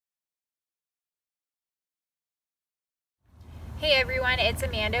Hey everyone, it's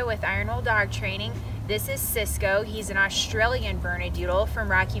Amanda with Ironwool Dog Training. This is Cisco. He's an Australian Bernedoodle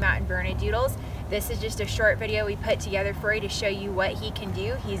from Rocky Mountain Bernedoodles. This is just a short video we put together for you to show you what he can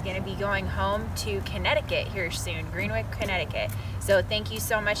do. He's going to be going home to Connecticut here soon, Greenwich, Connecticut. So thank you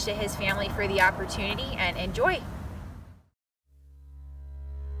so much to his family for the opportunity and enjoy.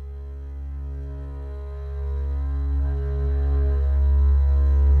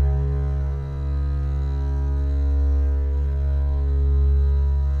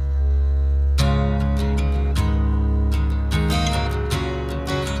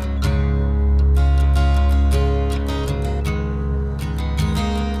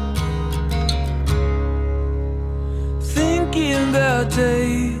 About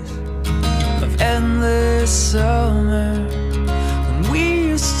days of endless summer when we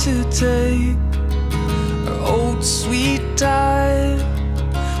used to take our old sweet time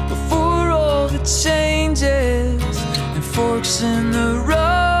before all the changes and forks in the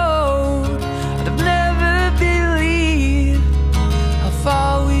road. I'd have never believed how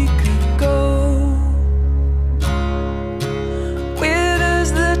far we could go. Where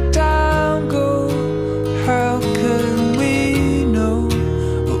does the time go? How could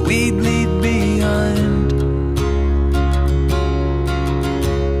we'd leave behind?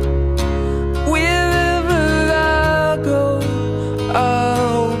 Wherever I go, I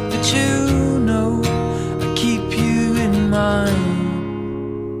hope that you know I keep you in mind.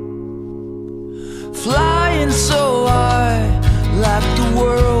 Flying so high, like the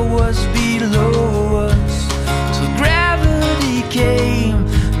world was below us, till gravity came,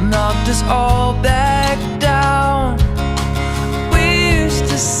 knocked us all back down.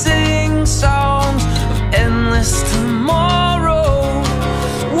 To sing songs of endless tomorrow.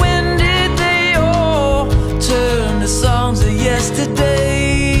 When did they all turn to songs of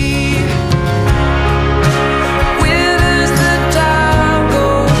yesterday? Where does the time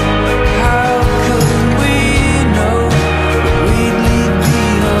go? How could we know what we'd leave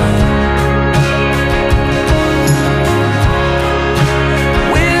behind?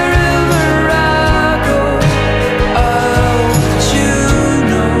 Wherever I go, I hope that you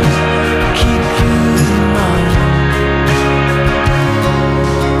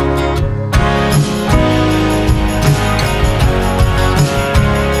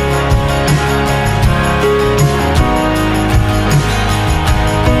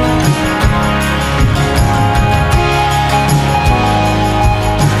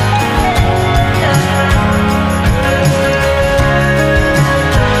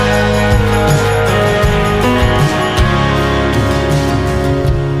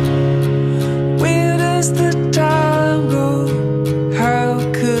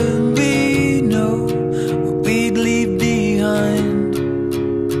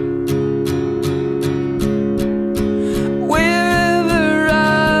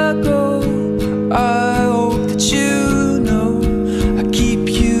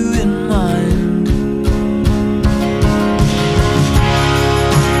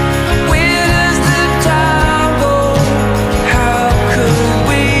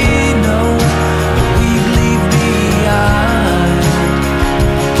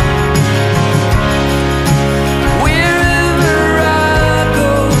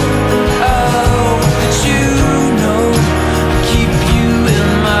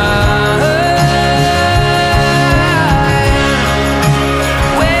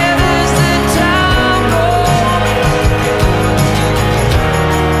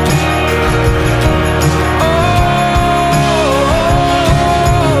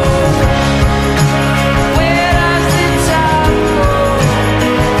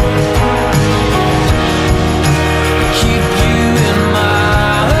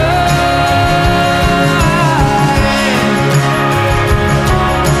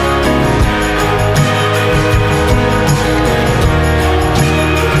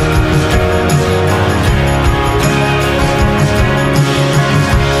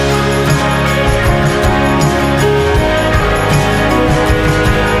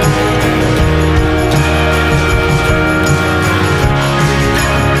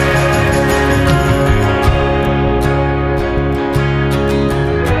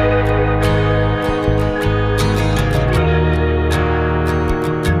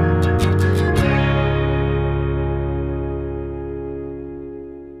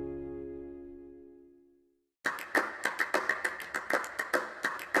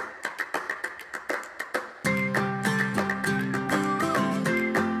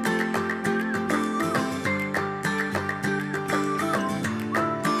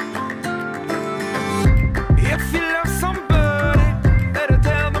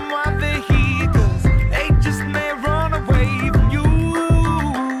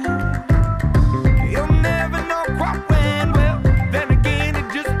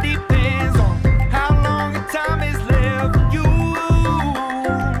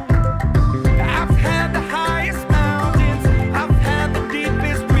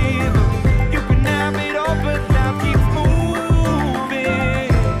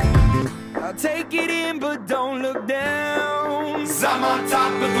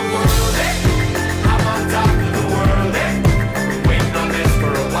top of the world, eh? I'm on top of the world, eh? Been waiting on this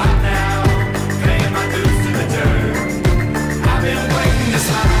for a while now, paying my dues to the dirt. I've been waiting to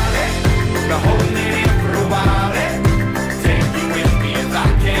smile, eh? Been holding it in for a while, eh? Take you with me if I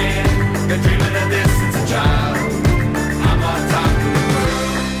can. Been dreaming of this since a child. I'm on top of the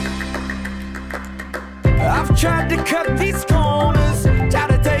world. I've tried to cut these corners, try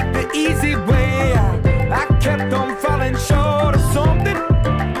to take the easy way. I kept on falling short of something.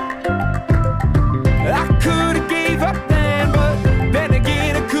 I could've gave up then, but then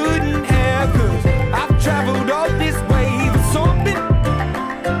again I couldn't have, 'cause I've traveled all this way for something.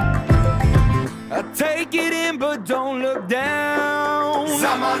 I take it in but don't look down. 'Cause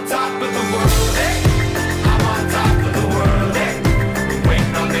I'm on top of the world, eh? I'm on top of the world, eh? Been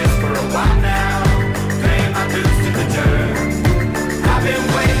waiting on this for a while now, paying my dues to the dirt. I've been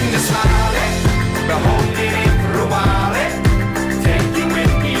waiting to smile, eh? Been holding it in for a while, eh? Take you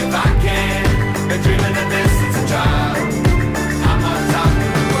with me if I can. Been dreaming of this since a child. I'm on top of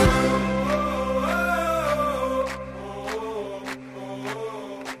the world.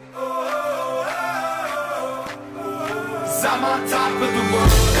 'Cause I'm on top of the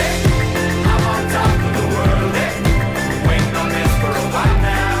world, eh? I'm on top of the world, eh? Been waiting on this for a while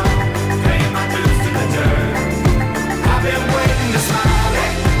now, paying my dues to the dirt. I've been waiting to smile,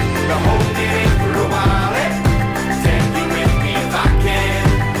 eh? Been holding it in for a while, eh? Take you with me if I can.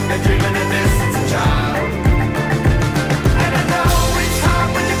 Been dreaming of this since a child. And I know it's hard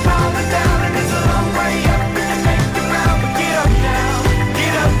when you're falling down, and it's a long way up, and you make the ground. But get up now,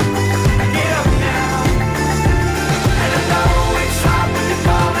 get up now. And I know it's hard when you're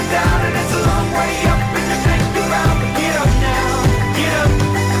falling down, and it's a long way up, and you make the ground. But get up now, get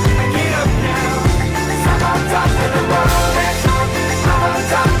up now. 'Cause I'm on top of the world, eh? I'm on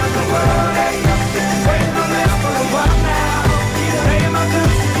top of the world, eh? Waiting on this for a while now, paying my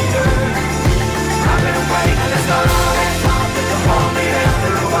dues to the dirt. I've been waiting to start, eh? Hold me there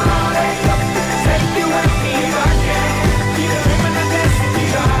for a while, eh? Take you with me if I can. Dreaming of this to be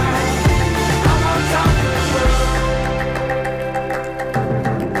done. I'm on top of the world.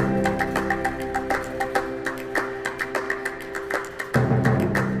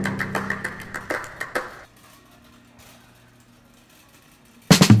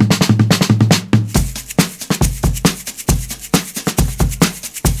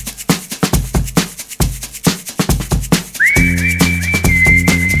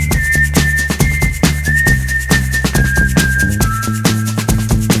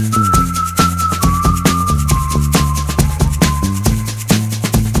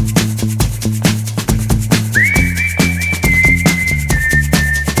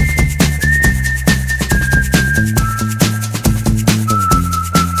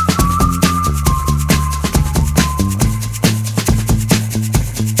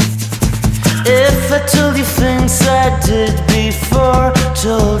 If I told you things I did before,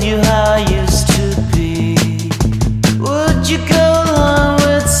 told you how I used to be, would you go along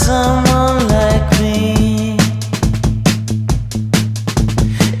with someone like me?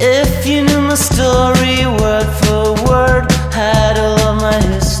 If you knew my story word for word, had all of my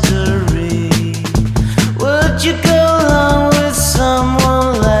history, would you go along with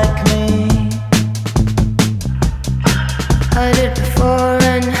someone like me? I did before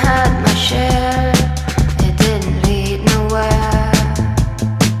and had my share. It didn't lead nowhere.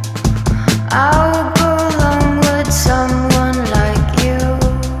 I would go along with someone like you.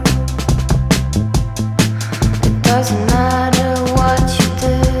 It doesn't matter what you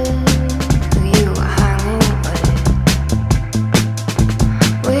did, who you were hanging with.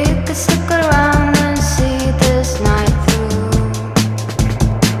 We could stick around and see this night through.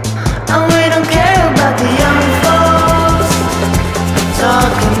 And we don't care about the young folks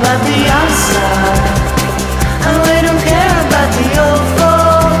talking about the outside.